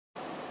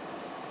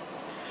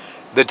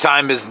The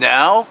time is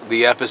now.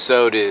 The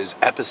episode is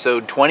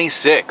episode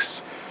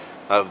 26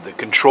 of the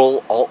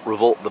Control Alt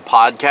Revolt, the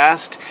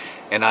podcast.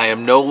 And I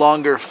am no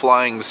longer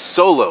flying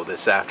solo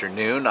this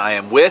afternoon. I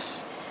am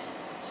with...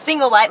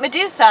 Single White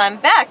Medusa. I'm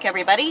back,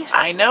 everybody.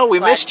 I know, we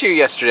missed you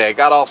yesterday. I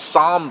got all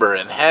somber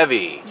and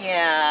heavy.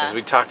 Yeah. As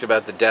we talked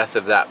about the death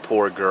of that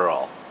poor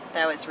girl.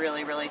 That was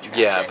really, really tragic.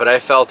 Yeah, but I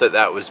felt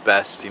that was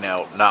best,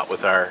 not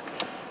with our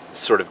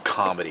sort of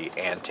comedy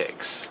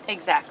antics.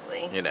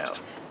 Exactly.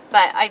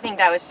 But I think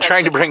that was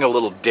trying to bring a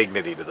little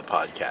dignity to the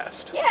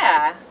podcast.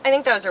 Yeah. I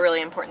think that was a really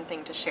important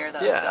thing to share,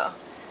 though. Yeah. So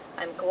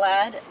I'm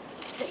glad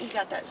that you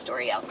got that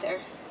story out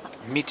there.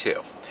 Me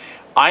too.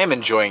 I am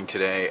enjoying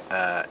today,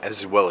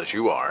 as well as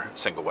you are,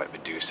 Single White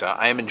Medusa,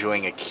 I am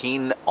enjoying a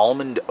Keen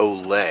Almond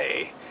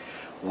Olay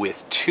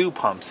with 2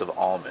 pumps of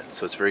almond.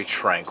 So it's very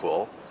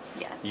tranquil.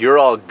 Yes. You're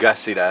all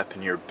gussied up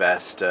in your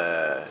best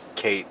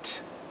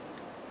Kate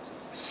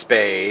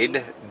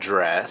Spade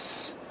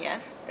dress.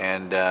 Yes.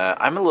 And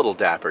I'm a little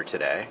dapper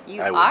today,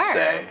 I would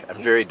say.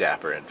 I'm very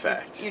dapper, in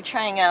fact. You're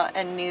trying out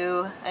a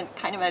new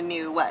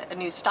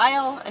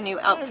style, a new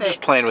outfit. I'm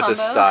just playing with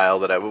combo. a style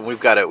that we've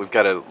got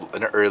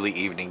an early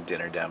evening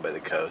dinner down by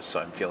the coast, so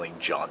I'm feeling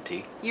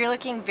jaunty. You're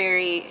looking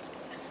very...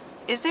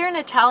 Is there an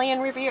Italian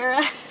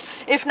Riviera?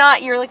 If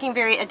not, you're looking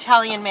very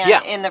Italian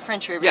man in the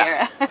French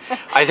Riviera. Yeah.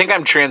 I think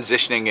I'm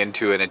transitioning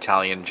into an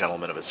Italian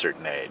gentleman of a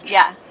certain age.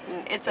 Yeah.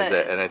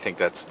 And I think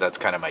that's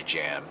kind of my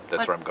jam.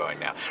 That's where I'm going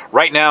now.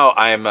 Right now,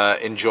 I'm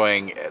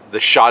enjoying the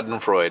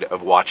schadenfreude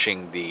of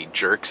watching the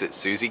jerks at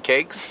Susie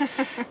Cakes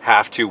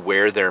have to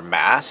wear their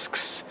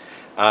masks.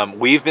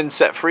 We've been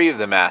set free of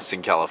the masks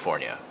in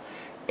California.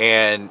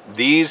 And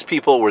these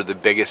people were the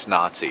biggest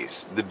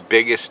Nazis, the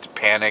biggest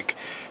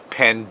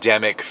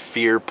pandemic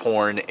fear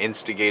porn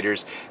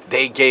instigators.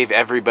 They gave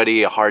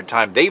everybody a hard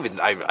time. They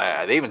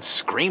even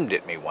screamed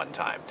at me one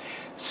time.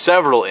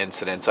 Several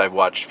incidents I've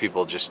watched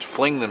people just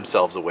fling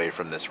themselves away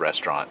from this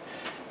restaurant,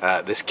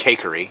 this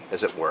cakery,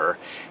 as it were.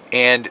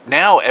 And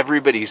now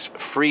everybody's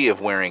free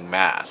of wearing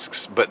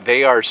masks, but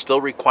they are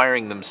still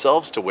requiring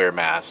themselves to wear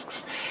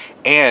masks.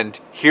 And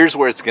here's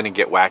where it's going to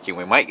get wacky.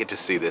 We might get to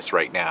see this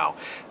right now.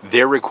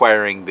 They're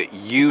requiring that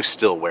you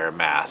still wear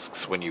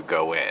masks when you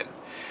go in.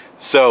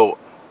 So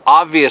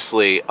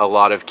obviously, a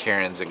lot of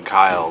Karens and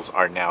Kyles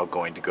are now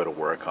going to go to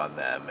work on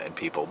them and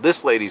people.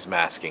 This lady's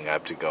masking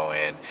up to go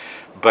in,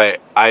 but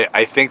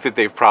I think that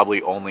they've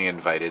probably only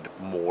invited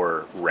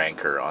more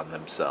rancor on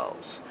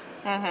themselves.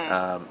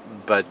 Mm-hmm.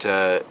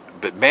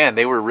 But man,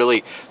 they were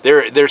really...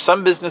 There's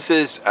some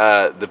businesses,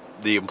 the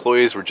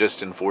employees were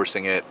just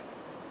enforcing it,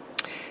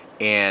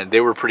 and they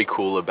were pretty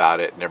cool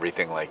about it and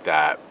everything like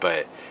that.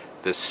 But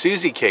the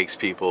Susie Cakes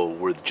people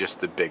were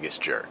just the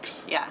biggest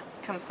jerks. Yeah.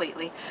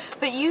 Completely.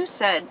 But you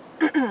said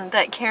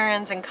that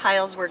Karens and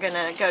Kyles were going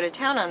to go to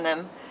town on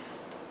them,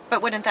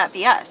 but wouldn't that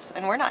be us?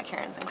 And we're not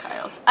Karens and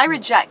Kyles. I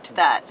reject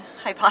that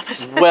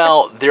hypothesis.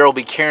 Well, there'll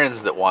be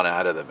Karens that want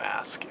out of the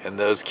mask, and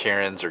those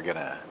Karens are going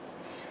to...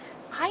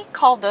 I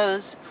call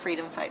those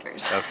freedom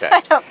fighters. Okay.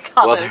 I don't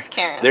call those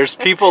Karens. There's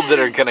people that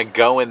are going to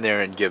go in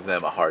there and give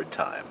them a hard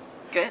time.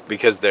 Good.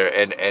 Because they're...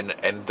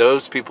 And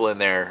those people in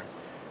there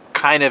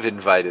kind of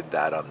invited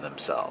that on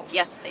themselves.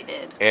 Yes, they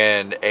did.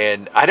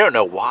 And I don't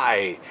know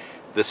why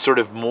the sort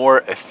of more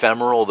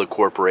ephemeral the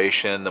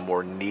corporation, the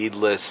more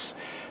needless,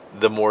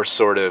 the more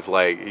sort of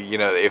like,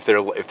 if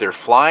they're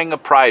flying a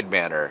pride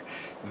banner,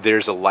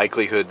 there's a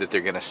likelihood that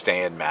they're going to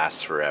stay in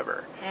masks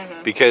forever.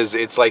 Mm-hmm. Because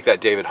it's like that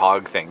David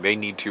Hogg thing. They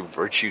need to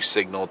virtue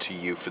signal to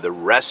you for the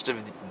rest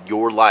of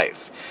your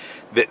life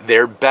that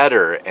they're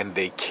better and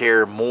they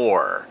care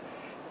more.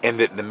 And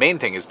the main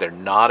thing is they're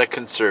not a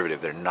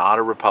conservative. They're not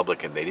a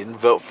Republican. They didn't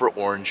vote for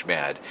Orange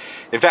Man.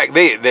 In fact,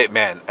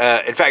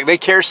 they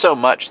care so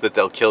much that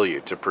they'll kill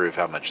you to prove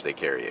how much they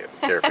care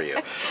for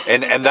you.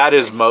 And that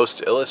is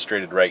most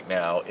illustrated right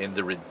now in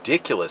the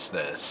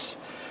ridiculousness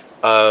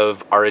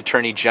of our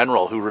Attorney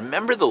General, who,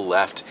 remember, the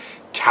left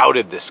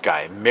touted this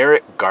guy,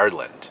 Merrick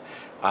Garland.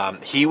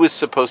 He was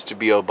supposed to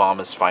be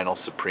Obama's final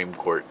Supreme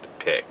Court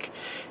pick.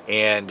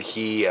 And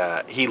he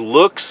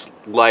looks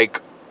like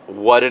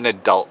what an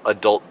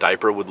adult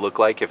diaper would look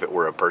like if it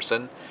were a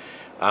person.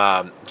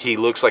 He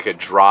looks like a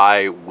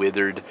dry,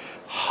 withered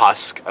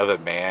husk of a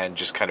man,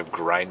 just kind of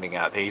grinding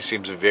out. He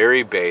seems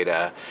very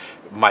beta.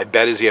 My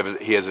bet is he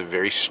has a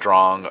very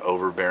strong,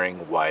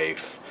 overbearing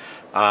wife.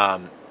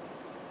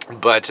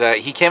 But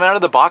he came out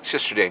of the box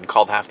yesterday and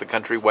called half the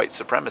country white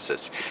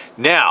supremacists.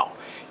 Now,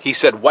 he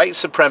said white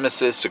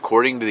supremacists,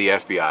 according to the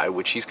FBI,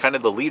 which he's kind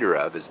of the leader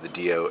of as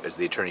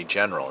the Attorney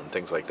General and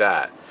things like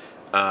that.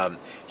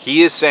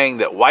 He is saying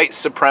that white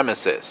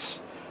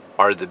supremacists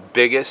are the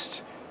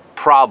biggest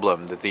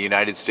problem that the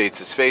United States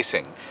is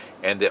facing,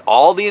 and that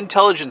all the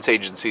intelligence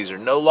agencies are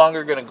no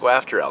longer going to go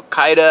after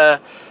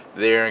Al-Qaeda.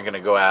 They're going to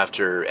go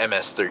after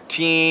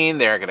MS-13.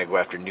 They're going to go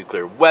after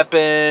nuclear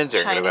weapons.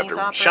 They're going to go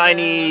after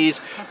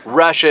Chinese,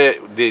 Russia.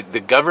 The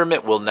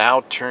government will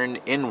now turn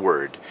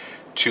inward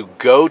to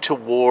go to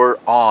war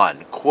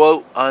on,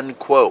 quote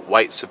unquote,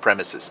 white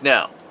supremacists.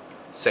 Now,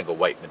 Single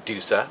White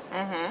Medusa.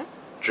 Mm-hmm.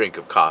 Drink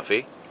of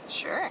coffee.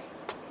 Sure.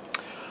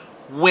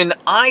 When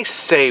I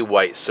say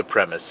white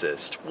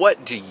supremacist,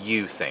 what do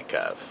you think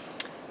of?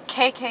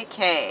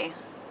 KKK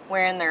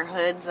wearing their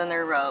hoods and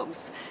their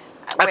robes.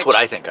 That's what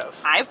I think of.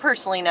 I've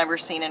personally never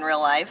seen in real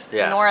life,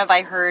 Yeah. nor have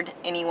I heard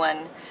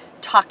anyone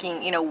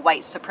talking,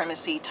 white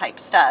supremacy type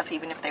stuff,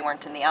 even if they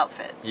weren't in the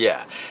outfits.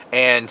 Yeah,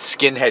 and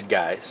skinhead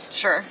guys.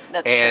 Sure,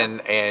 that's true.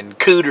 And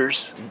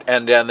cooters,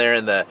 and down there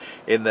in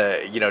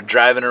the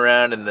driving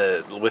around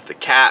with the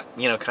cap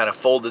kind of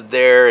folded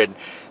there, and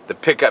the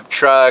pickup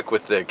truck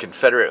with the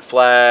Confederate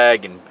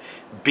flag, and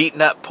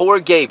beating up poor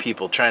gay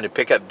people trying to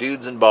pick up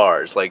dudes in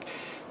bars, like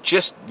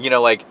just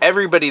like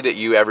everybody that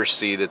you ever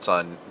see that's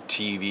on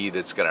TV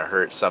that's gonna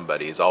hurt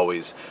somebody is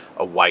always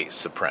a white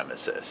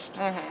supremacist.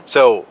 Mm-hmm.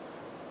 So,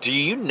 do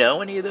you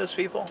know any of those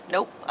people?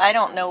 Nope, I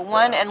don't know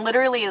one, Yeah. and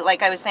literally,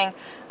 like I was saying,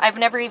 I've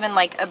never even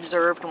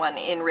observed one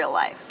in real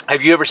life.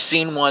 Have you ever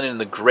seen one in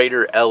the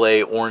greater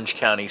LA, Orange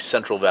County,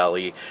 Central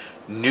Valley,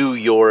 New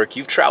York?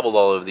 You've traveled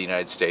all over the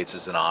United States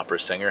as an opera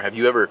singer. Have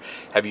you ever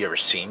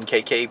seen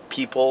KK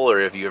people,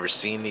 or have you ever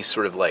seen these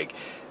sort of like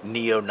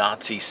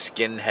neo-Nazi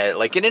skinhead,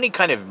 like in any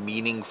kind of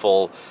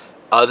meaningful,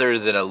 other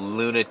than a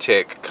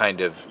lunatic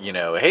kind of,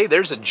 hey,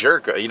 there's a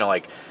jerk,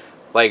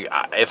 like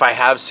if I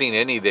have seen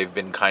any, they've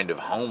been kind of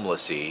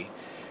homelessy.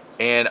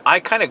 And I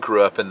kind of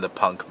grew up in the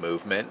punk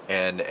movement,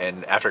 and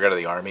after I got out of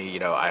the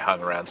army, I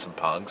hung around some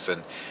punks,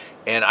 and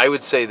I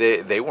would say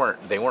they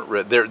weren't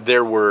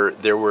there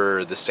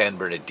were the San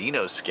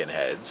Bernardino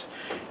skinheads,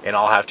 and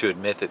I'll have to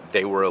admit that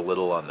they were a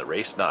little on the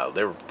race, no,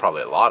 they were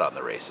probably a lot on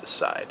the racist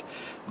side,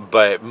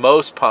 but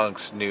most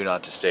punks knew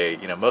not to stay.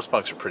 Most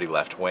punks are pretty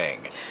left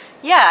wing.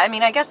 Yeah, I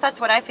mean, I guess that's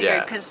what I figured,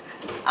 Yeah. because,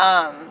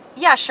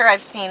 yeah, sure,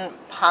 I've seen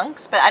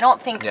punks, but I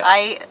don't think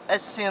I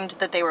assumed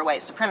that they were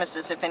white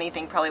supremacists. If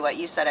anything, probably what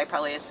you said, I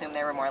probably assumed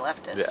they were more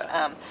leftist.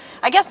 Yeah.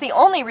 I guess the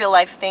only real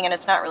life thing, and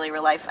it's not really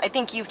real life, I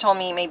think you've told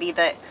me maybe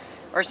that,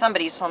 or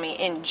somebody's told me,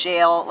 in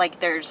jail, like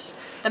there's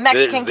the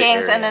Mexican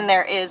gangs, and then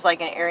there is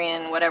like an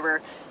Aryan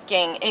whatever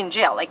gang in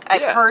jail. Like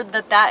I've heard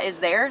that is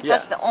there. Yeah.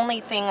 That's the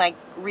only thing, like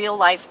real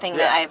life thing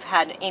that I've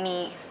had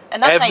any.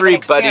 And Everybody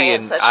that's not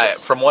even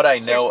experience. from what I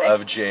know hearsay.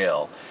 of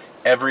jail,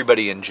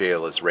 everybody in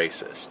jail is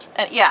racist.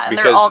 And and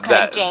because they're all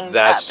kind of ganged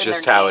that's up just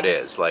in their how gangs.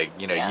 it is. Like,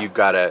 you've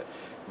got to,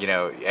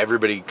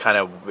 everybody kind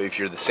of, if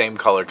you're the same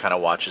color, kind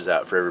of watches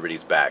out for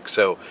everybody's back.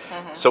 So,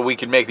 so we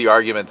can make the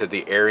argument that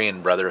the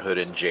Aryan Brotherhood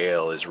in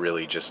jail is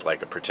really just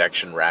like a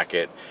protection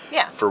racket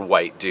for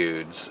white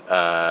dudes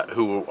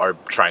who are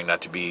trying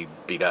not to be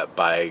beat up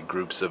by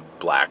groups of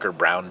black or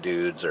brown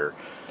dudes or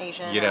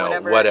Asian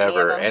or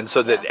whatever. And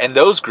so and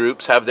those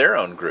groups have their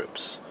own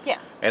groups. Yeah.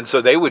 And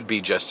so they would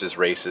be just as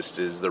racist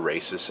as the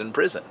racists in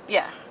prison.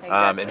 Yeah,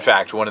 exactly. In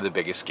fact, one of the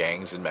biggest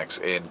gangs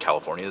in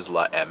California is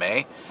La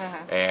MA,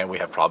 and we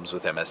have problems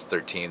with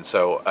MS-13.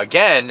 So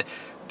again,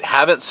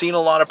 haven't seen a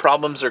lot of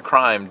problems or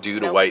crime due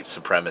to white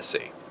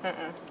supremacy.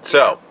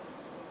 So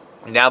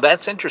now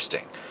that's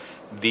interesting.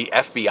 The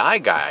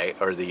FBI guy,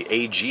 or the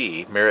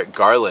AG, Merrick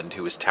Garland,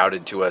 who was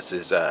touted to us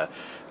as a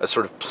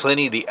sort of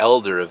Pliny the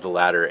Elder of the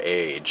latter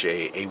age,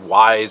 a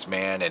wise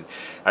man. And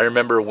I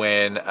remember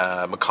when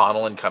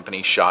McConnell and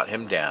company shot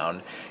him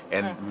down,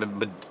 and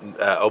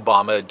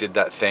Obama did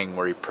that thing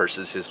where he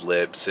purses his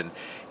lips, and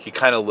he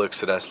kind of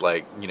looks at us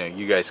like,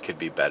 you guys could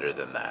be better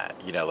than that.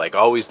 Like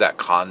always that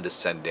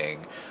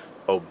condescending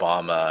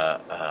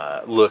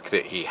Obama look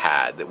that he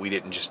had, that we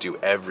didn't just do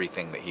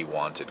everything that he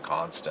wanted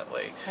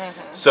constantly.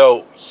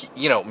 So,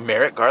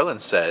 Merrick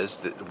Garland says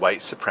that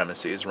white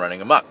supremacy is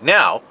running amok.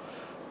 Now,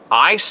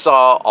 I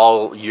saw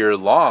all year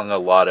long a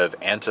lot of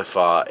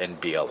Antifa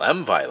and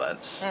BLM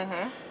violence,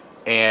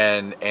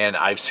 and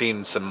I've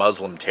seen some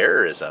Muslim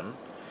terrorism,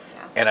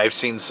 and I've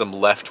seen some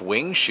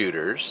left-wing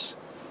shooters,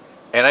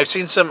 and I've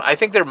seen some, I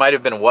think there might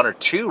have been one or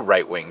two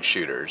right-wing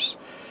shooters,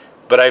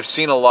 but I've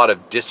seen a lot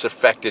of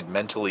disaffected,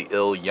 mentally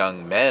ill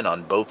young men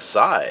on both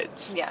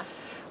sides. Yeah.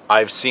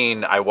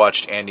 I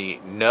watched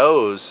Andy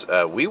Knows,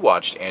 we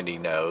watched Andy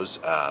Knows,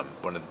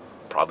 one of the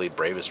probably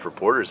bravest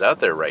reporters out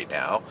there right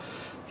now,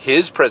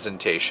 his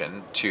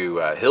presentation to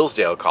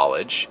Hillsdale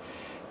College,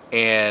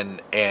 and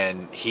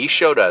he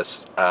showed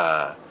us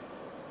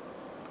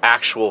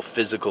actual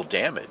physical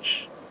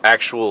damage,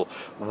 actual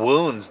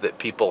wounds that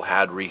people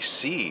had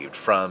received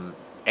from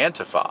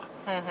Antifa.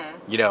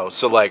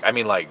 So like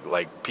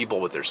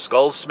people with their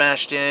skulls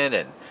smashed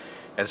in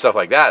and stuff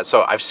like that.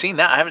 So I've seen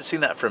that. I haven't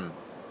seen that from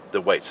the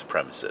white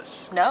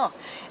supremacists. No.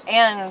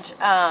 And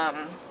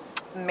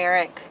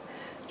Merrick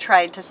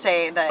tried to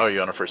say that... Oh, are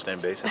you on a first name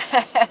basis?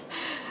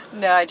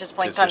 No, I just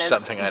blanked on his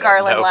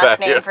Garland last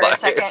name for a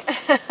second.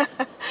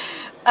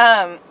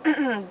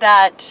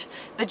 That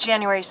the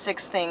January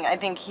 6th thing. I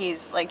think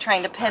he's like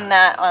trying to pin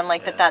that on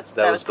like that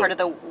was part of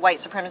the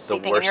white supremacy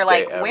thing, and you're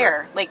like,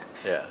 where? Like,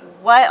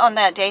 what on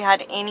that day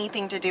had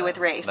anything to do with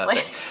race?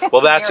 Nothing. Like,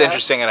 well, that's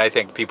interesting, and I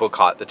think people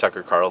caught the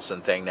Tucker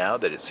Carlson thing now,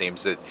 that it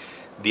seems that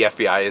the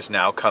FBI has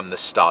now come the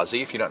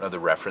Stasi. If you don't know the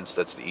reference,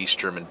 that's the East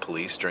German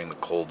police during the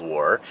Cold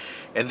War.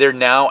 And they're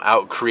now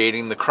out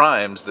creating the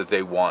crimes that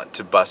they want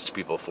to bust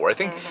people for. I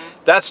think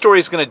that story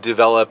is going to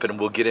develop, and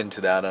we'll get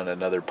into that on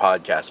another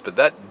podcast, but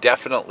that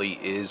definitely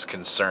is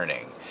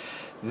concerning.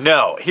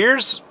 No,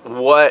 here's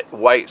what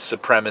white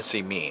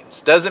supremacy means.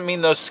 Doesn't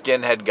mean those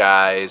skinhead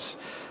guys.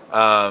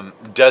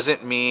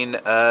 Doesn't mean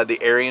the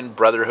Aryan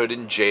Brotherhood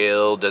in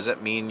jail.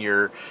 Doesn't mean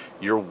your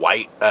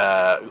white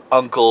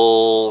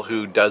uncle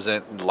who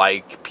doesn't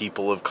like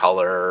people of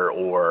color,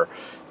 or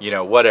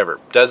whatever.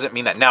 Doesn't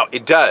mean that. Now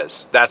it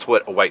does. That's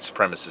what a white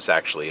supremacist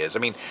actually is. I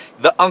mean,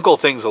 the uncle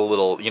thing's a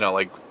little,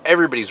 like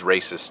everybody's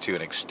racist to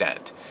an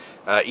extent.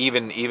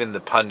 Even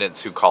the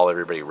pundits who call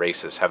everybody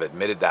racist have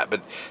admitted that,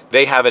 but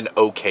they have an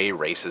okay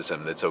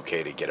racism that's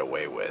okay to get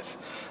away with.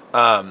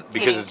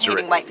 Because it's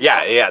hating white people.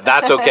 Yeah,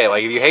 that's okay.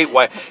 Like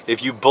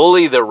if you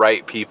bully the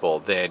right people,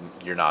 then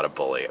you're not a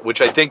bully,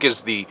 which I think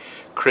is the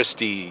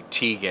Christy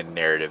Teigen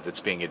narrative that's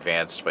being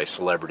advanced by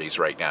celebrities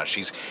right now.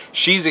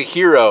 She's a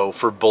hero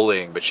for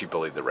bullying, but she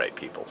bullied the right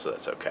people, so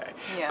that's okay.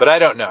 Yeah. But I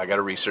don't know. I got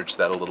to research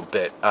that a little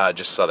bit.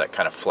 Just saw that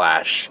kind of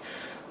flash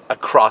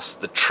across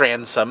the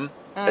transom,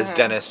 as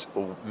Dennis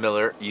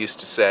Miller used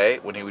to say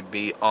when he would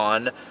be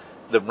on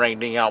the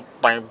Rainy Out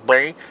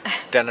Baby,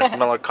 Dennis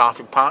Miller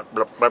Coffee Pot.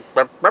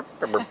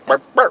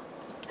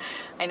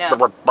 I know.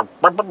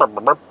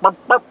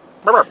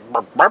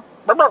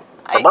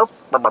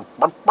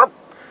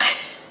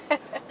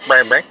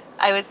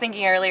 I was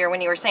thinking earlier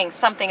when you were saying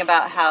something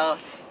about how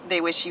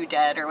they wish you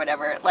dead or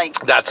whatever.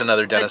 Like, that's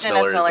another Dennis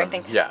Miller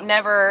thing. Yeah.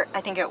 Never,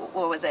 I think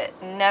what was it?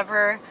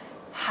 Never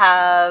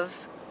have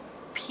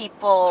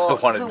people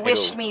who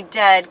wished me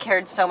dead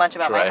cared so much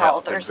about my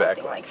health or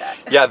something like that.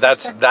 Yeah,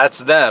 that's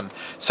them.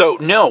 So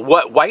no,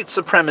 what white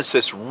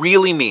supremacist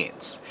really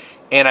means,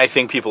 and I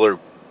think people are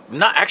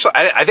not actually.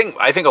 I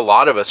think a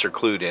lot of us are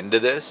clued into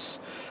this,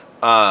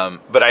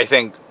 but I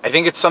think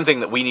it's something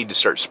that we need to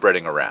start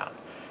spreading around.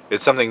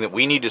 It's something that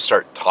we need to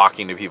start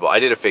talking to people. I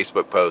did a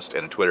Facebook post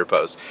and a Twitter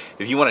post.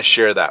 If you want to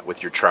share that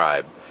with your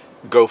tribe,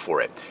 go for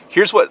it.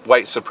 Here's what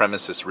white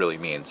supremacist really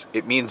means.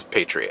 It means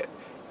patriot.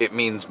 It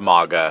means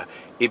MAGA.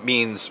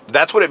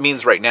 That's what it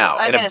means right now.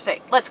 I was going to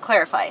say, let's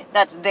clarify.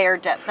 That's their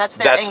incorrect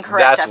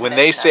definition. When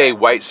they say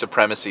white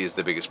supremacy is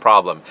the biggest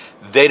problem,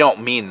 they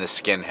don't mean the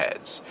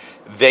skinheads.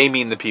 They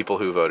mean the people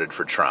who voted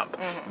for Trump.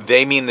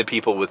 They mean the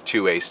people with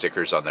 2A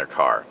stickers on their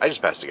car. I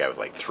just passed a guy with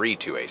like 3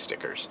 2A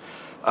stickers.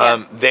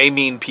 They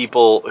mean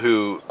people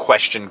who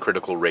question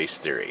critical race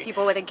theory.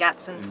 People with a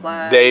Gadsden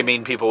flag. They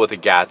mean people with a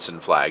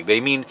Gadsden flag.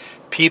 They mean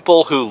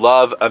people who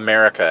love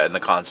America and the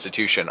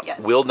Constitution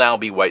will now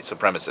be white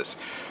supremacists.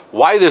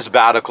 Why this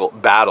battle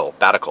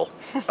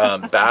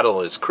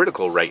is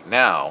critical right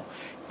now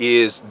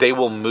is they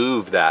will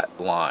move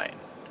that line.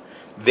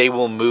 They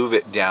will move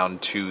it down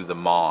to the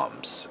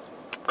moms.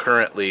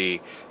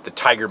 Currently, the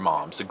tiger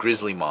moms, the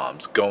grizzly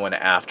moms, going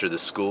after the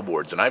school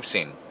boards. And I've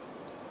seen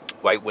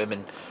white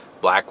women,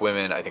 black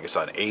women, I think I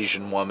saw an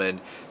Asian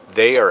woman.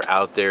 They are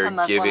out there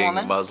giving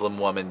Muslim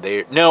woman.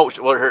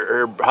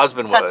 Her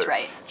husband was. That's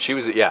right. She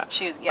was, yeah.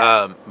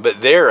 But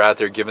they're out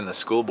there giving the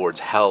school boards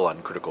hell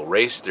on critical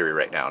race theory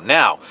right now.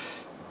 Now,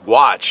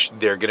 watch,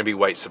 they're going to be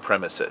white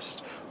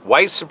supremacists.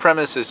 White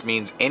supremacist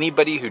means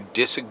anybody who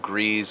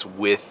disagrees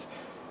with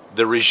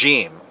the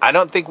regime. I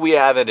don't think we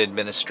have an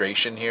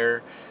administration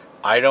here.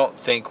 I don't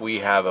think we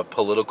have a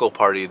political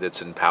party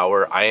that's in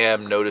power. I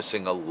am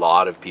noticing a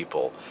lot of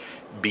people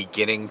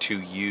beginning to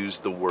use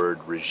the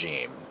word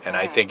regime. And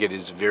I think it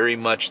is very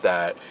much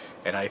that.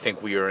 And I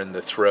think we are in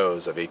the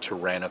throes of a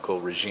tyrannical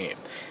regime.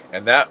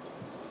 And that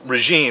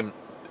regime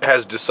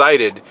has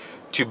decided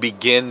to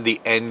begin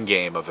the end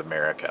game of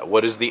America.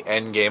 What is the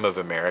end game of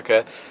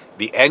America?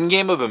 The end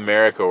game of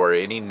America, or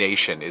any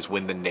nation, is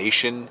when the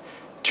nation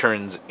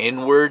turns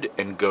inward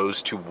and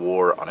goes to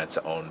war on its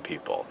own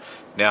people.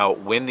 Now,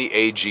 when the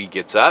AG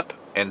gets up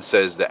and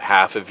says that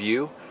half of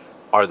you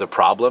are the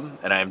problem,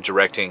 and I am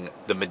directing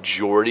the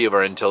majority of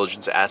our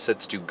intelligence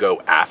assets to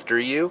go after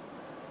you,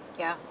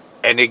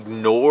 and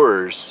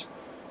ignores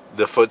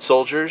the foot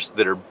soldiers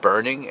that are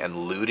burning and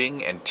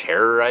looting and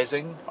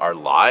terrorizing our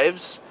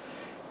lives,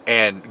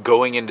 and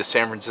going into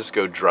San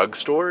Francisco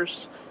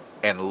drugstores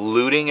and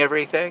looting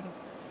everything,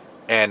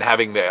 and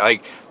having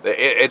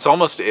it's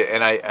almost,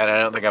 and I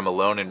don't think I'm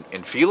alone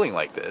in feeling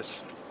like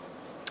this,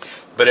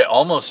 but it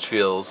almost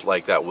feels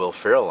like that Will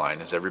Ferrell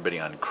line is everybody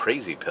on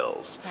crazy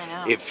pills. I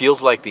know. It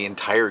feels like the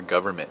entire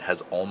government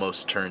has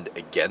almost turned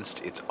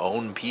against its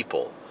own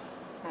people.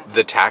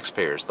 The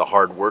taxpayers, the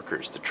hard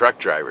workers, the truck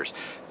drivers,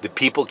 the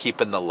people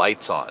keeping the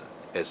lights on,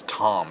 as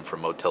Tom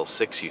from Motel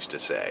 6 used to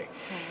say.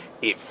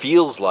 It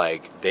feels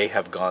like they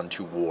have gone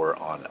to war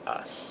on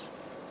us.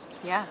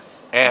 Yeah.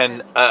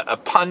 And a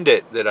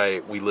pundit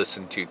that we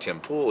listened to, Tim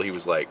Pool, he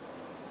was like,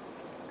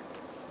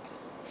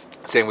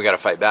 saying we got to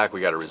fight back,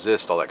 we got to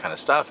resist, all that kind of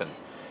stuff.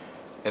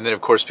 And then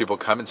of course people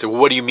come and say, well,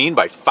 what do you mean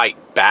by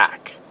fight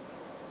back?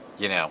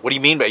 What do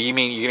you mean by, you're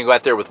going to go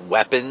out there with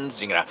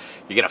weapons? You're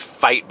going to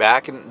fight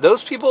back? And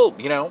those people,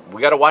 we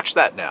got to watch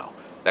that now.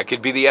 That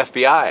could be the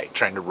FBI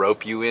trying to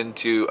rope you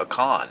into a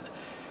con,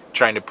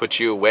 trying to put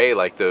you away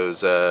like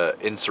those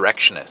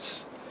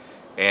insurrectionists.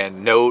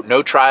 And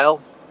no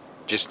trial,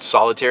 just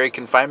solitary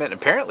confinement.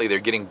 Apparently they're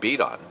getting beat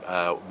on.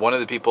 One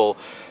of the people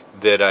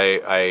that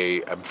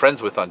I'm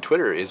friends with on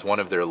Twitter is one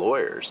of their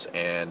lawyers,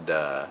 and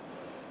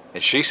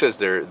she says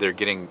they're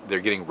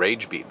getting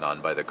rage beaten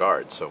on by the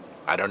guards. So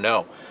I don't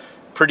know.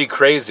 Pretty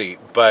crazy,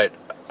 but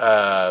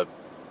I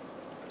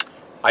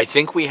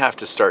think we have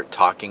to start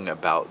talking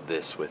about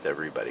this with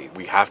everybody.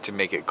 We have to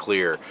make it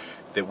clear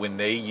that when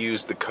they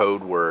use the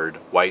code word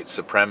white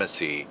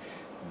supremacy,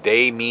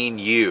 they mean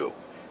you.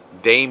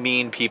 They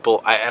mean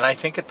people. And I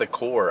think at the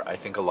core, I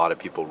think a lot of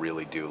people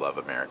really do love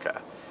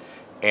America.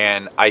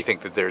 And I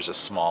think that there's a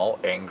small,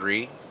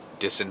 angry,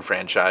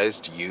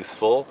 disenfranchised,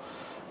 youthful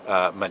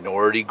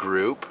minority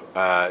group,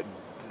 the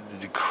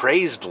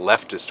crazed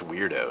leftist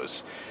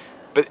weirdos.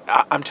 But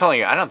I'm telling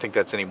you, I don't think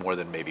that's any more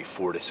than maybe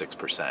 4 to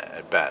 6%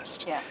 at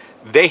best. Yeah.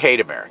 They hate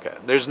America.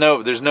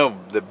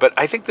 But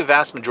I think the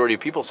vast majority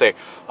of people say,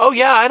 oh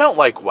yeah, I don't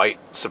like white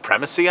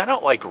supremacy. I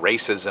don't like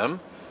racism.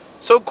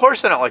 So of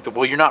course I don't like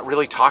well, you're not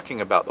really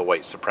talking about the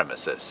white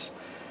supremacists.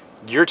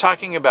 You're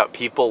talking about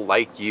people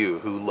like you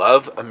who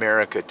love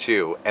America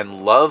too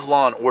and love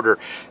law and order.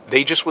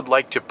 They just would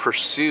like to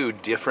pursue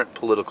different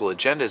political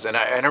agendas. And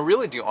I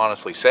really do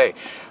honestly say,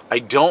 I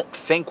don't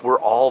think we're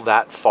all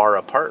that far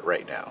apart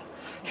right now.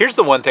 Here's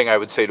the one thing I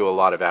would say to a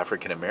lot of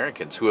African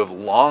Americans who have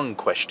long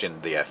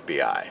questioned the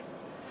FBI.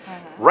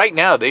 Mm-hmm. Right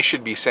now, they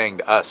should be saying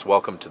to us,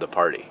 welcome to the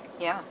party.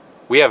 Yeah.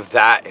 We have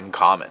that in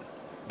common.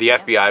 The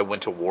FBI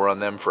went to war on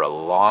them for a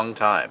long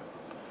time.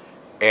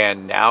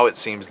 And now it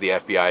seems the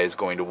FBI is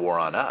going to war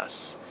on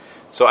us.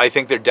 So I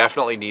think there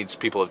definitely needs,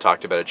 people have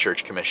talked about a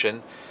church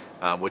commission,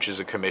 which is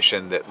a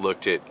commission that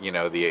looked at,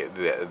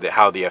 the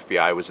how the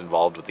FBI was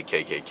involved with the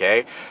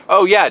KKK.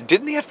 Oh yeah,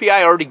 didn't the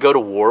FBI already go to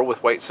war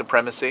with white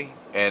supremacy?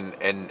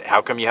 And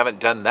how come you haven't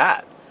done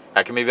that?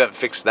 How come you haven't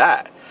fixed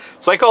that?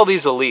 It's like all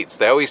these elites.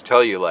 They always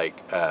tell you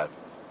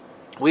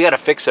we got to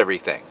fix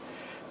everything.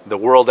 The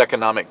World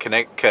Economic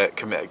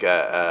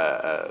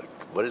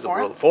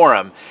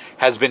Forum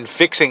has been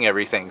fixing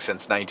everything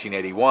since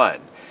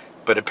 1981,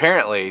 but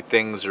apparently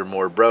things are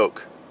more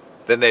broke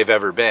than they've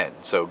ever been.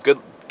 So good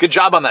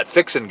job on that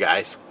fixing,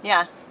 guys.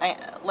 Yeah,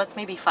 let's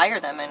maybe fire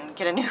them and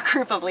get a new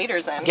group of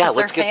leaders in, because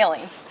they're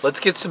failing. Let's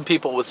get some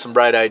people with some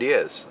bright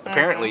ideas. Mm-hmm.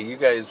 Apparently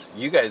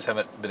you guys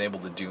haven't been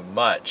able to do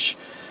much.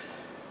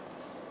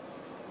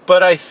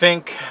 But I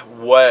think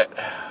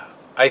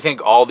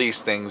all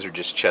these things are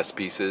just chess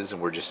pieces,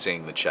 and we're just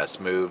seeing the chess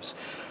moves.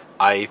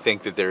 I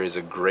think that there is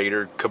a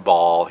greater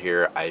cabal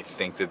here. I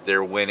think that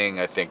they're winning.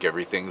 I think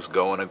everything's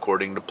going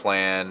according to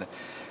plan.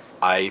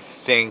 I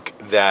think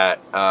that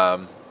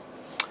the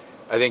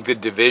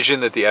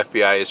division that the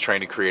FBI is trying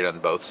to create on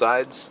both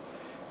sides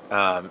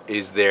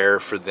is there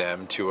for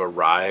them to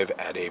arrive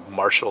at a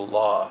martial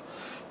law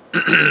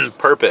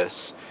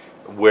purpose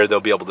where they'll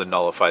be able to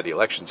nullify the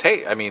elections.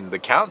 Hey, I mean, the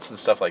counts and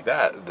stuff like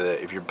that,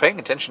 if you're paying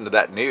attention to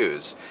that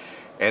news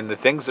and the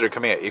things that are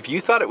coming out, if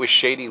you thought it was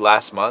shady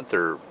last month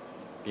or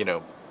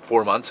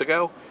 4 months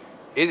ago,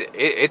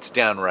 it's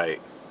downright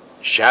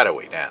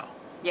shadowy now.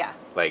 Yeah.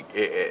 Like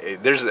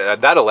there's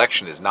that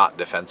election is not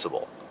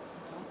defensible.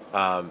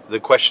 The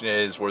question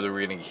is whether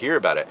we're going to hear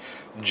about it.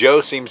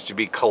 Joe seems to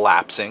be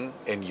collapsing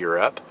in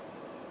Europe.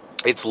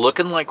 It's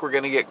looking like we're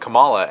going to get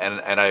Kamala,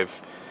 and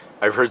I've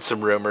heard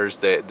some rumors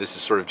that this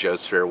is sort of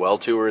Joe's farewell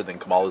tour. Then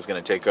Kamala's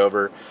going to take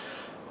over.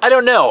 I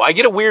don't know. I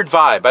get a weird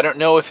vibe. I don't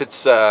know if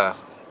it's.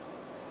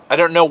 I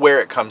don't know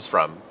where it comes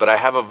from, but I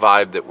have a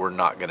vibe that we're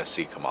not going to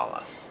see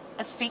Kamala.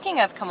 Speaking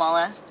of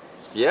Kamala,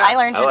 I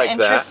learned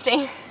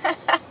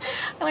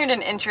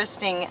an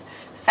interesting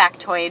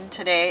factoid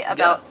today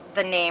about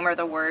the name or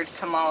the word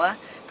Kamala.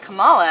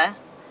 Kamala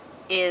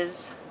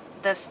is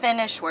the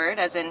Finnish word,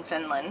 as in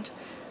Finland,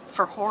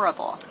 for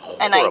horrible.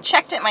 And I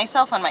checked it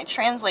myself on my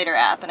translator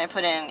app, and I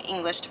put in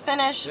English to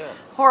Finnish,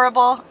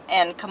 horrible,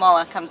 and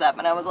Kamala comes up,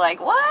 and I was like,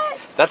 what?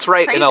 That's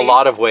right. Crazy. In a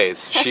lot of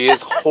ways. She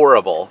is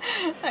horrible.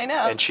 I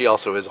know. And she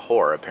also is a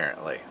whore,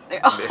 apparently.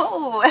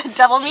 Oh,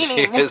 double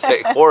meaning. She is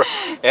a whore.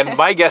 And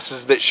my guess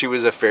is that she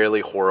was a fairly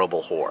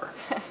horrible whore.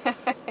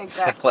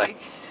 Exactly.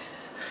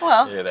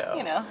 Well,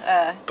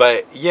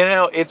 but,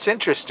 it's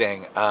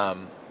interesting.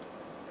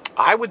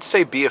 I would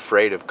say be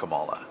afraid of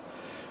Kamala.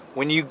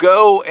 When you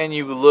go and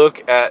you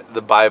look at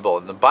the Bible,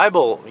 and the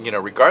Bible,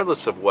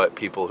 regardless of what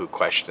people who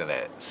question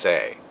it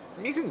say,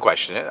 you can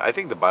question it. I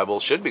think the Bible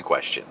should be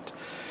questioned.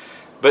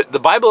 But the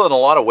Bible, in a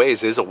lot of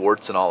ways, is a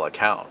warts and all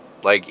account.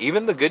 Like,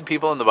 even the good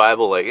people in the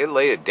Bible,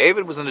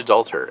 David was an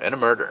adulterer and a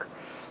murderer.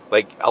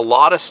 Like, a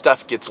lot of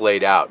stuff gets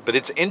laid out. But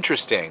it's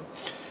interesting.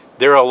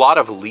 There are a lot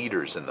of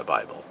leaders in the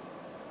Bible.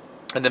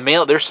 And the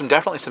male, there's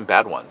definitely some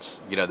bad ones.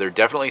 There are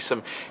definitely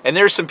some, and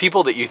there's some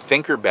people that you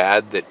think are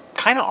bad that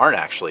kind of aren't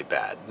actually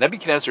bad.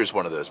 Nebuchadnezzar is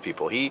one of those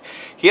people. He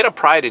had a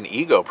pride and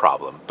ego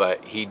problem,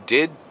 but he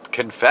did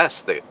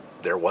confess that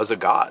there was a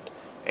God,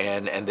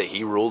 and that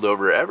he ruled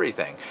over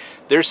everything.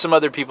 There's some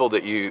other people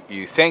that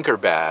you think are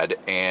bad,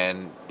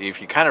 and if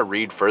you kind of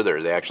read further,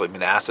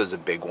 Manasseh's a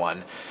big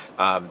one.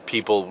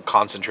 People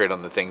concentrate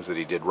on the things that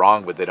he did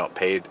wrong, but they don't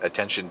pay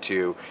attention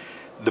to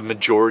the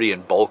majority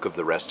and bulk of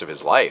the rest of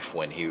his life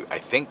when he, I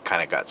think,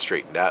 kind of got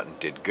straightened out and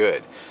did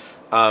good.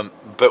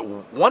 But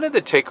one of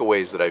the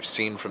takeaways that I've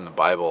seen from the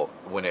Bible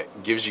when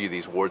it gives you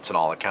these warts and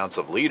all accounts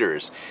of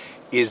leaders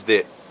is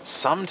that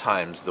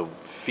sometimes the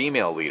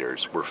female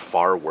leaders were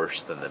far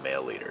worse than the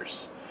male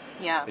leaders.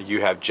 Yeah.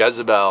 You have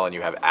Jezebel and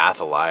you have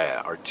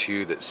Athaliah are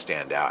two that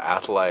stand out.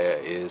 Athaliah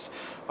is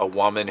a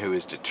woman who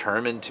is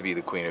determined to be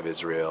the queen of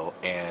Israel,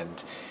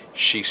 and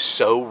she's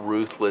so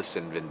ruthless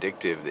and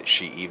vindictive that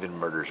she even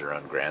murders her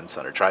own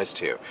grandson, or tries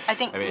to. I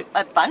mean,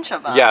 a bunch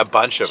of them. Yeah, a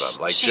bunch of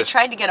them. She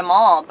tried to get them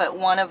all, but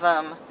one of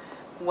them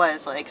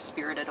was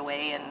spirited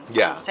away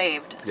and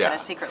saved kind of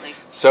secretly.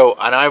 So,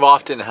 and I've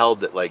often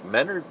held that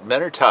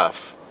men are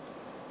tough.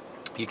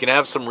 You can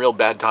have some real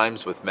bad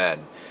times with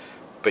men,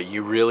 but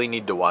you really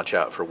need to watch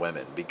out for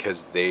women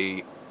because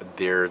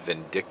they're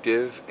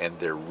vindictive and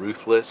they're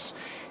ruthless,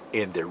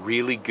 and they're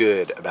really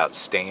good about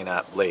staying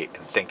up late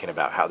and thinking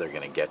about how they're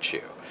going to get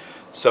you.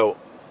 So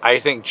I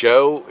think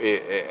Joe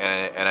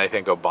and I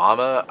think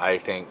Obama, I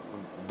think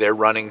they're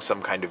running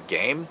some kind of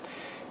game,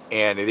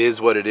 and it is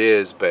what it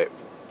is, but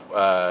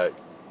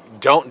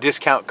don't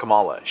discount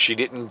Kamala. She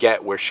didn't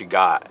get where she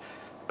got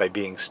by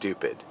being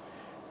stupid.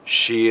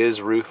 She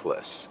is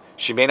ruthless.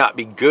 She may not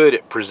be good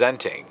at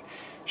presenting.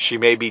 She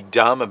may be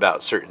dumb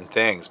about certain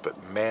things,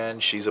 but man,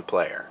 she's a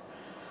player.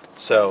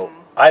 So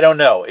I don't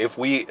know if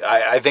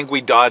I think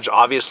we dodge.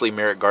 Obviously,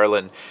 Merrick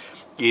Garland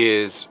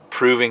is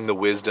proving the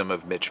wisdom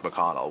of Mitch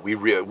McConnell.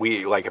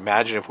 We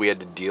imagine if we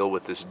had to deal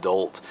with this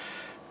dolt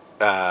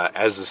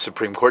as a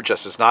Supreme Court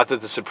justice. Not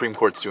that the Supreme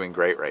Court's doing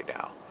great right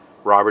now.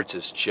 Roberts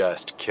is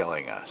just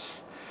killing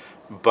us.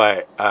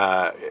 But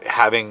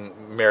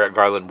having Merrick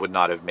Garland would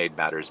not have made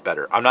matters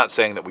better. I'm not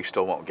saying that we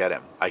still won't get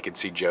him. I could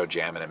see Joe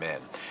jamming him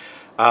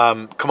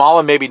in.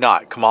 Kamala, maybe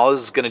not.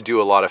 Kamala's going to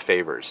do a lot of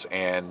favors,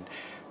 and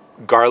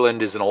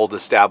Garland is an old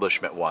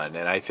establishment one.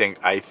 And I think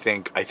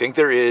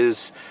there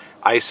is.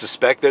 I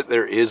suspect that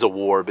there is a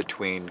war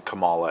between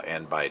Kamala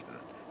and Biden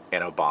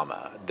and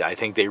Obama. I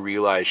think they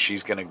realize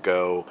she's going to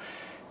go.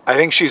 I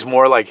think she's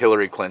more like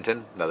Hillary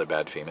Clinton, another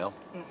bad female.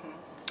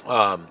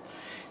 Mm-hmm.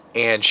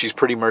 And she's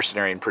pretty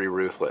mercenary and pretty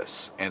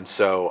ruthless. And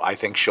so I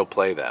think she'll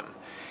play them.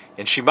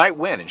 And she might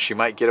win, and she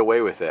might get away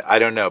with it. I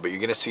don't know, but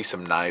you're going to see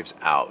some knives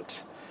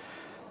out.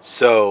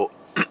 So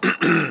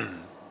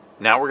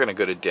now we're going to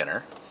go to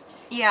dinner.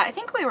 Yeah, I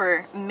think you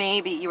were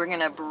going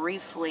to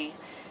briefly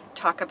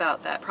talk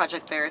about that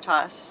Project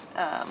Veritas.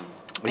 I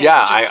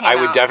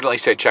would definitely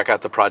say check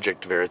out the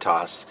Project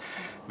Veritas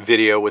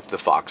video with the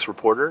Fox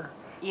reporter,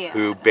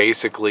 who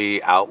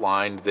basically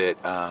outlined that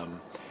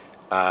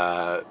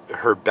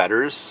her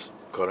betters,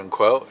 quote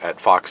unquote, at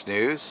Fox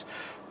News,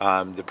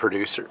 the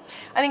producer.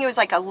 I think it was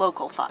a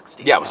local Fox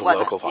News. Yeah, it was a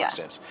local Fox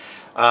News.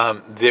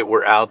 That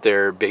were out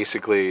there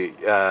basically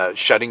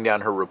shutting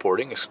down her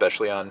reporting,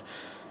 especially on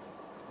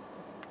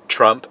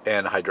Trump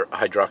and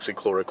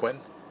hydroxychloroquine.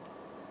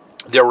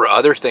 There were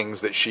other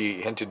things that she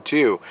hinted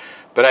to,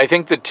 but I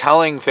think the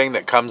telling thing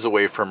that comes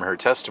away from her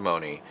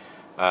testimony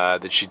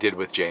that she did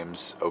with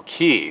James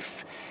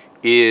O'Keefe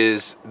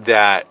is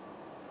that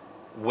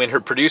when her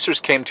producers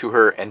came to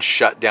her and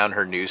shut down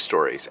her news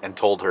stories and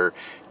told her,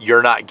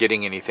 you're not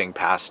getting anything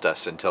past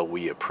us until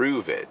we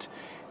approve it.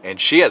 And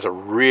she has a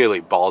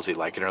really ballsy,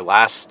 in her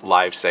last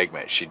live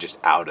segment, she just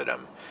outed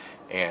him.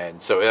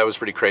 And so that was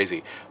pretty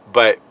crazy.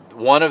 But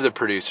one of the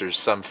producers,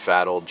 some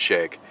fat old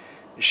chick,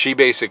 she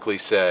basically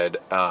said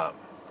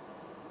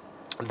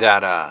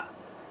that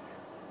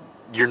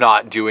you're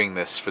not doing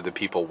this for the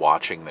people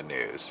watching the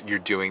news. You're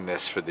doing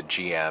this for the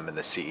GM and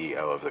the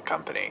CEO of the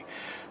company.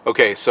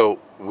 Okay, so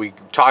we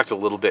talked a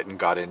little bit and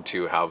got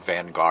into how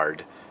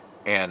Vanguard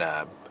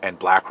and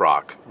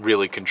BlackRock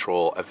really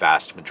control a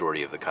vast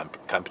majority of the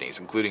companies,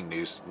 including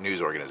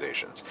news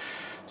organizations.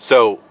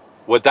 So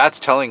what that's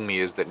telling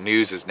me is that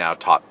news is now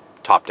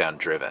top-down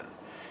driven.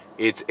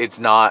 It's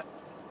not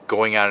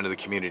going out into the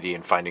community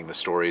and finding the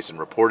stories and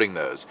reporting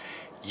those.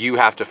 You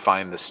have to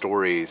find the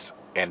stories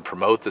and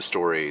promote the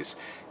stories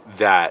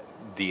that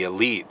the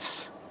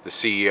elites, the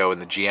CEO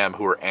and the GM,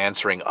 who are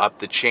answering up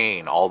the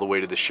chain all the way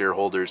to the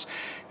shareholders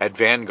at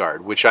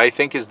Vanguard, which I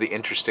think is the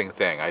interesting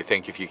thing. I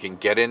think if you can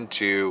get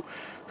into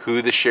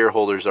who the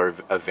shareholders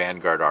of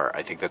Vanguard are,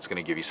 I think that's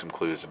going to give you some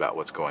clues about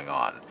what's going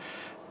on.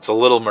 It's a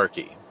little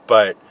murky,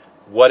 but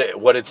what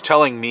it's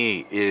telling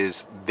me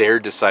is they're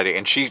deciding,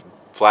 and she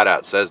flat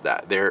out says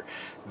that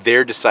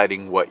they're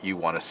deciding what you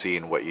want to see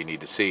and what you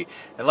need to see.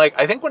 And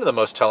I think one of the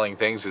most telling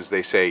things is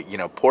they say,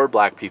 poor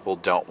black people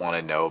don't want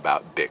to know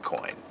about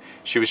Bitcoin.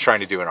 She was trying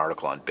to do an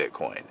article on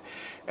Bitcoin.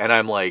 And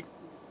I'm like,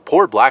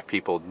 poor black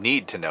people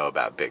need to know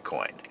about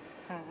Bitcoin.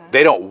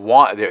 They don't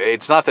want,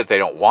 it's not that they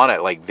don't want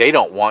it, like they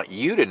don't want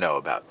you to know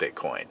about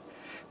Bitcoin.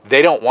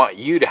 They don't want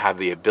you to have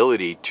the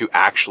ability to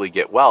actually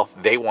get wealth.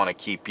 They want to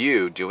keep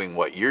you doing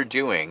what you're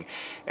doing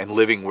and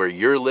living where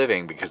you're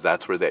living, because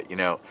that's where that,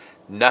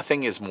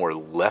 nothing is more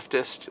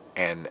leftist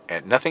and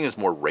nothing is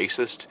more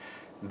racist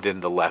than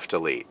the left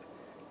elite,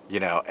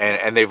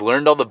 and they've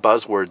learned all the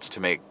buzzwords to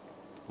make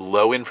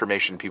low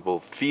information people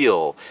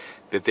feel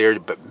that they're,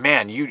 but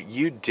man,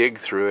 you dig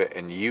through it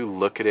and you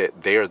look at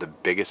it, they are the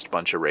biggest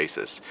bunch of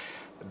racists.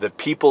 The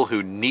people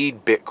who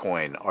need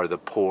Bitcoin are the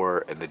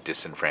poor and the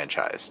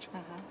disenfranchised.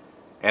 Mm-hmm.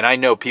 And I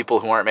know people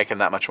who aren't making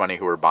that much money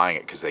who are buying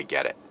it because they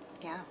get it.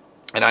 Yeah.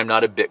 And I'm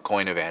not a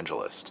Bitcoin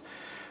evangelist,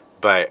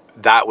 but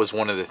that was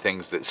one of the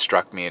things that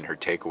struck me in her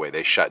takeaway.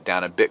 They shut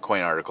down a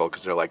Bitcoin article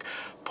because they're like,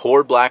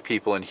 poor black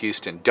people in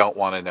Houston don't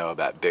want to know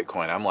about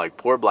Bitcoin. I'm like,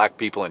 poor black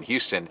people in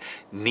Houston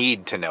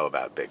need to know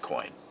about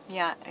Bitcoin.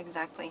 Yeah,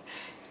 exactly.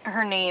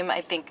 Her name,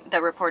 I think,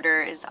 the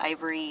reporter is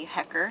Ivory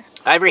Hecker.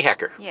 Ivory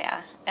Hecker.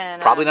 Yeah.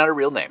 And probably not a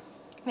real name.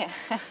 Yeah.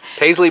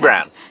 Paisley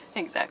Brown.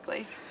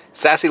 Exactly.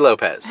 Sassy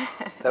Lopez.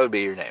 That would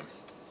be your name.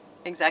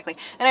 Exactly.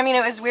 And I mean,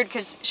 it was weird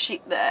because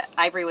the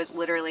Ivory was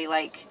literally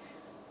like,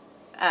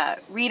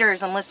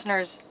 readers and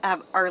listeners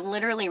are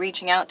literally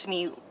reaching out to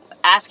me,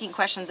 asking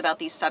questions about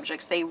these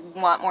subjects. They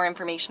want more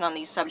information on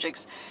these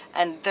subjects,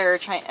 and they're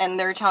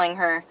telling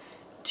her,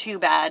 too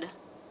bad,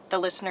 the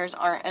listeners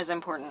aren't as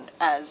important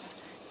as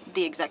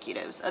the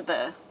executives,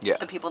 the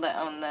people that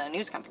own the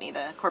news company,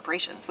 the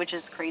corporations, which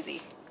is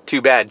crazy.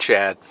 Too bad,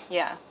 Chad.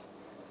 Yeah,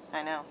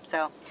 I know.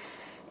 So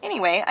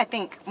anyway, I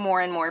think more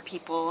and more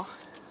people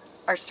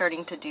are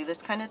starting to do this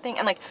kind of thing,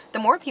 and like the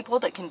more people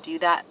that can do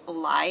that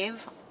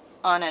live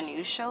on a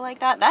news show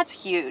like that, that's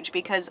huge,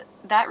 because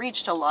that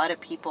reached a lot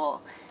of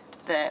people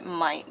that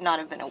might not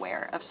have been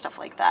aware of stuff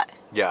like that.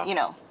 Yeah.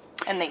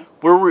 And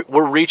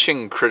we're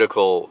reaching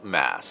critical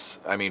mass.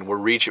 I mean,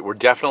 we're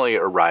definitely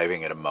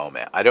arriving at a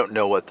moment. I don't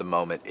know what the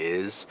moment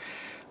is.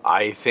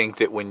 I think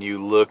that when you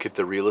look at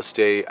the real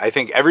estate, I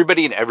think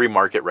everybody in every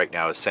market right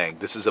now is saying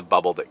this is a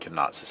bubble that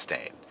cannot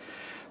sustain.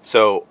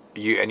 So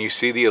you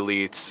see the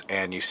elites,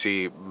 and you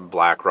see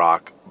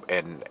BlackRock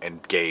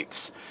and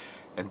Gates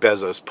and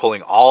Bezos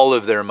pulling all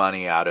of their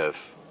money out of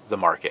the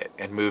market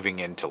and moving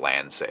into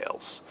land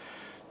sales.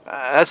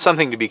 That's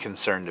something to be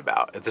concerned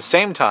about. At the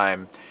same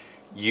time,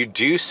 you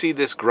do see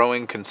this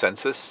growing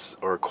consensus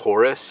or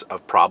chorus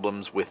of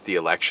problems with the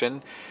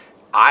election.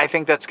 I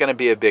think that's going to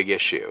be a big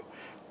issue.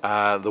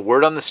 The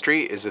word on the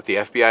street is that the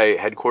FBI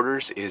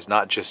headquarters is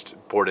not just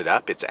boarded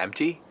up, it's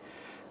empty.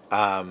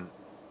 The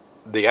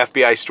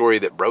FBI story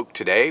that broke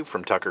today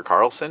from Tucker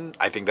Carlson,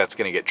 I think that's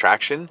going to get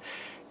traction.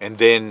 And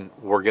then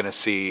we're going to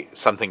see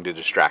something to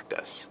distract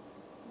us.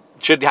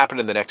 It should happen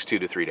in the next 2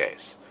 to 3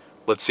 days.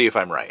 Let's see if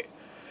I'm right.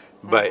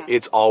 But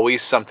it's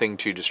always something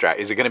to distract.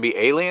 Is it going to be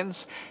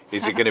aliens?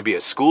 Is it going to be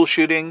a school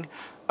shooting?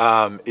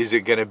 Is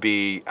it going to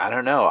be, I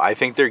don't know. I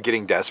think they're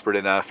getting desperate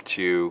enough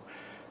to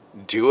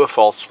do a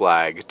false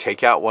flag,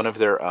 take out one of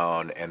their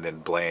own, and then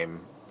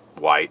blame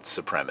white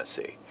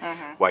supremacy.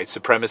 White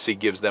supremacy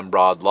gives them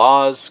broad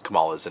laws.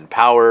 Kamala's in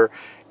power,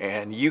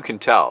 and you can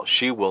tell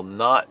she will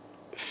not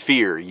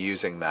fear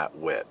using that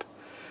whip.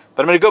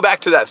 But I'm going to go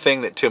back to that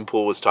thing that Tim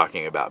Pool was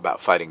talking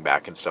about fighting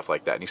back and stuff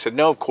like that. And he said,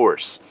 no, of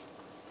course,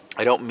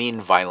 I don't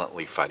mean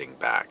violently fighting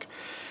back.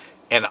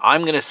 And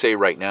I'm going to say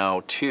right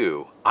now,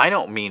 too, I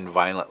don't mean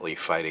violently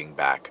fighting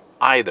back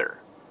either.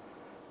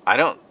 I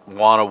don't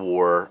want a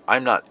war.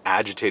 I'm not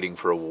agitating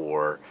for a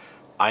war.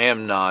 I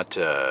am not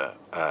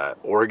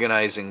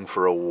organizing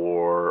for a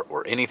war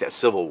or anything, a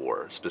civil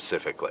war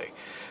specifically.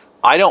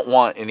 I don't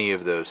want any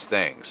of those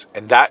things.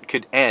 And that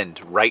could end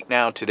right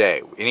now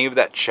today. Any of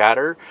that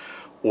chatter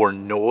or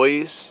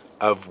noise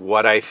of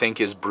what I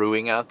think is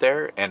brewing out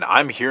there, and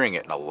I'm hearing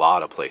it in a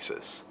lot of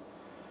places,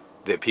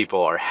 that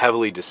people are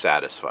heavily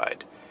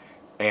dissatisfied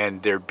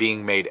and they're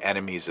being made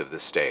enemies of the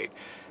state.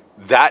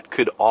 That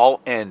could all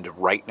end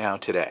right now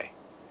today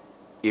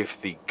if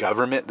the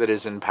government that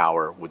is in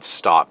power would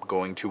stop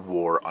going to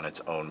war on its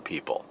own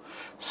people.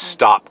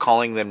 Stop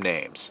calling them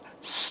names.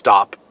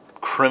 Stop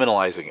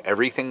criminalizing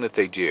everything that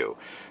they do.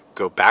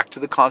 Go back to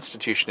the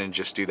Constitution and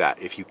just do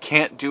that. If you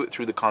can't do it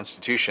through the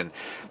Constitution,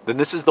 then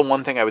this is the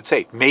one thing I would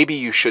say. Maybe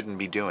you shouldn't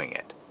be doing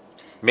it.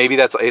 Maybe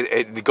that's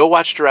go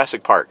watch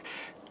Jurassic Park.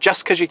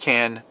 Just because you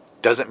can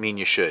doesn't mean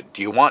you should.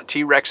 Do you want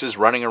T-Rexes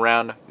running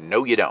around?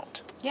 No, you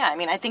don't. Yeah, I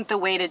mean, I think the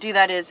way to do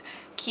that is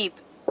keep,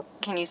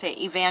 can you say,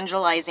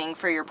 evangelizing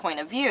for your point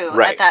of view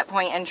at that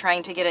point, and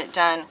trying to get it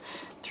done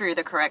through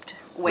the correct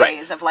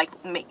ways of, like,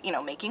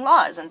 making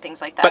laws and things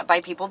like that, but by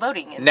people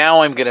voting. And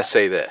now I'm going to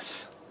say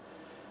this.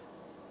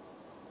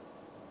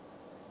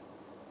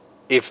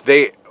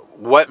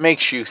 What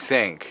makes you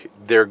think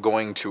they're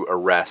going to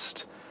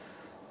arrest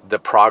the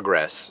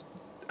progress?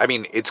 I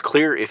mean, it's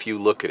clear if you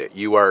look at it.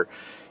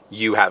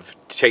 You have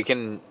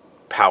taken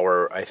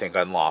power, I think,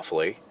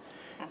 unlawfully.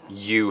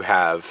 You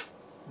have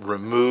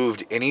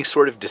removed any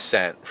sort of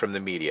dissent from the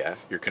media.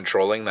 You're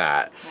controlling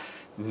that.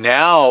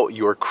 Now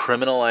you're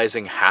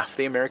criminalizing half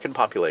the American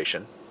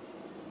population.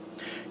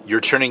 You're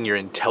turning your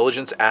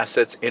intelligence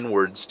assets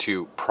inwards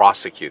to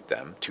prosecute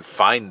them, to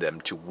find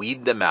them, to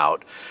weed them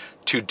out,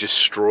 to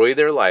destroy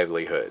their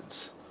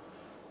livelihoods.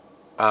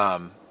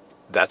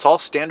 That's all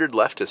standard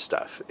leftist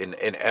stuff.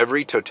 In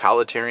every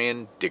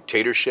totalitarian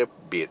dictatorship,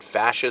 be it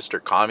fascist or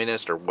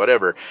communist or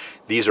whatever,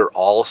 these are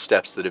all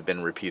steps that have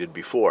been repeated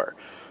before.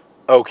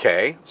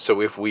 Okay,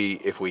 so if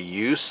we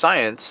use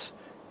science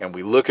and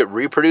we look at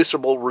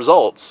reproducible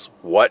results,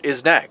 what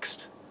is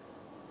next?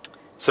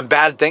 Some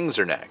bad things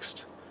are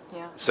next.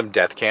 Yeah. Some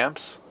death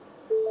camps,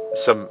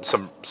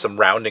 some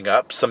rounding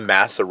up, some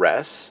mass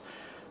arrests,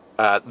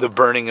 the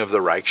burning of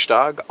the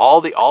Reichstag.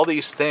 All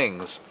these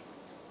things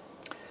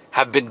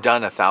have been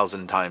done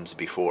 1,000 times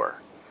before.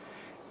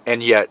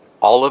 And yet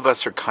all of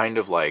us are kind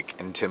of like,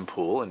 and Tim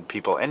Pool and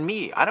people and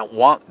me, I don't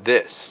want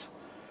this.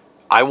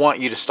 I want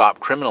you to stop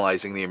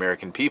criminalizing the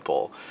American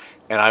people,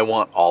 and I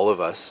want all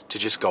of us to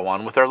just go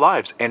on with our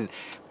lives and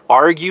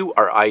argue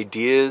our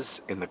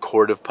ideas in the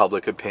court of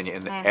public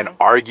opinion, and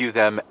argue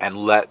them and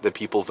let the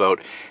people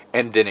vote,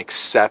 and then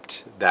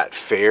accept that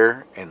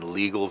fair and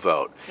legal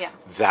vote. Yeah.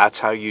 That's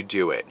how you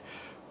do it.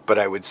 But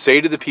I would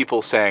say to the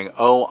people saying,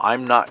 oh,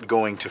 I'm not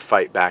going to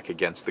fight back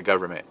against the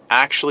government.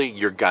 Actually,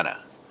 you're gonna.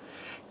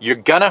 You're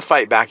gonna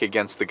fight back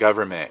against the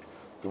government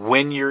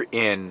when you're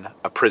in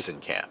a prison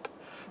camp.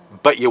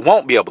 But you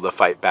won't be able to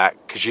fight back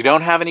because you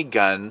don't have any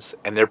guns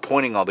and they're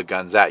pointing all the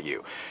guns at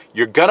you.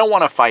 You're going to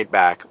want to fight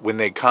back when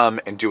they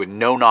come and do a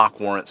no-knock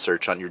warrant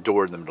search on your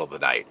door in the middle of the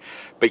night.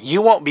 But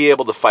you won't be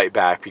able to fight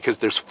back because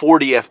there's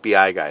 40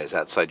 FBI guys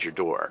outside your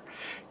door.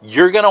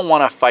 You're going to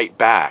want to fight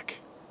back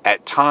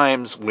at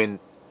times when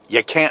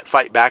you can't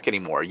fight back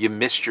anymore. You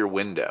missed your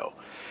window.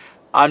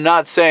 I'm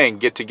not saying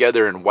get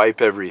together and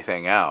wipe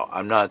everything out.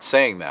 I'm not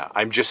saying that.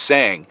 I'm just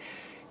saying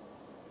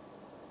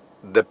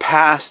the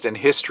past and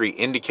history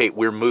indicate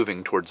we're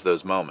moving towards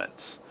those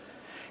moments.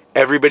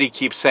 Everybody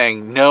keeps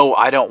saying, no,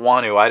 I don't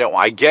want to.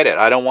 I get it.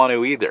 I don't want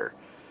to either.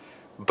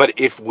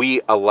 But if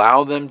we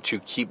allow them to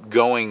keep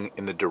going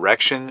in the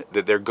direction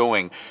that they're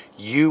going,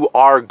 you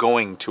are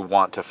going to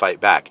want to fight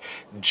back,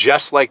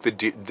 just like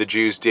the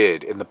Jews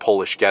did in the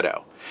Polish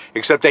ghetto.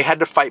 Except they had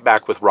to fight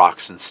back with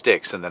rocks and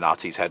sticks, and the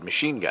Nazis had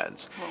machine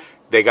guns.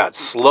 They got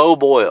slow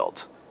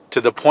boiled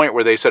to the point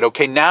where they said,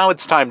 okay, now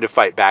it's time to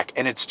fight back,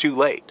 and it's too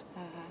late.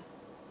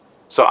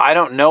 So I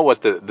don't know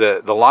what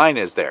the line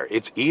is there.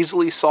 It's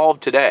easily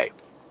solved today.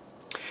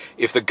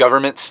 If the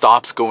government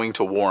stops going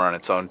to war on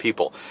its own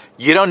people,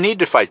 you don't need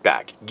to fight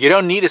back. You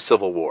don't need a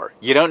civil war.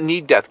 You don't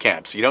need death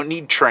camps. You don't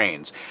need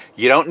trains.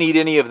 You don't need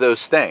any of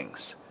those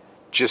things.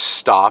 Just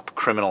stop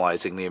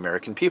criminalizing the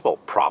American people.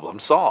 Problem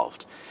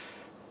solved.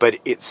 But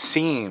it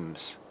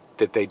seems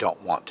that they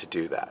don't want to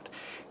do that.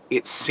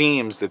 It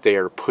seems that they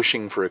are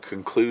pushing for a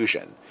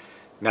conclusion.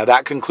 Now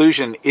that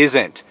conclusion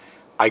isn't,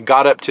 I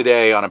got up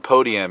today on a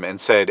podium and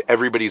said,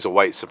 everybody's a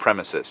white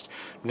supremacist.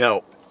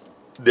 No,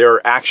 there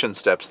are action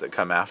steps that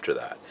come after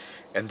that.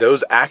 And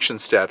those action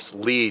steps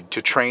lead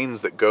to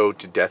trains that go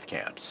to death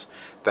camps.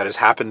 That has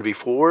happened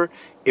before.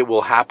 It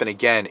will happen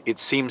again. It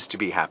seems to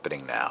be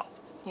happening now.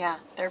 Yeah,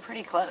 they're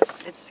pretty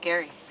close. It's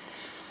scary.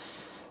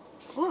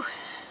 Whew.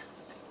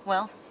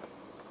 Well,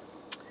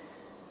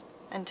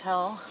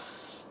 until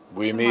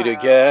we tomorrow. meet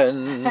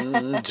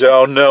again.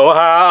 Don't know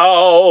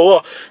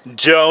how.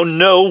 Don't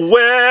know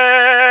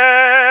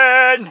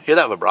when. Hear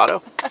that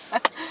vibrato?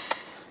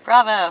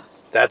 Bravo.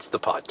 That's the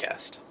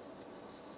podcast.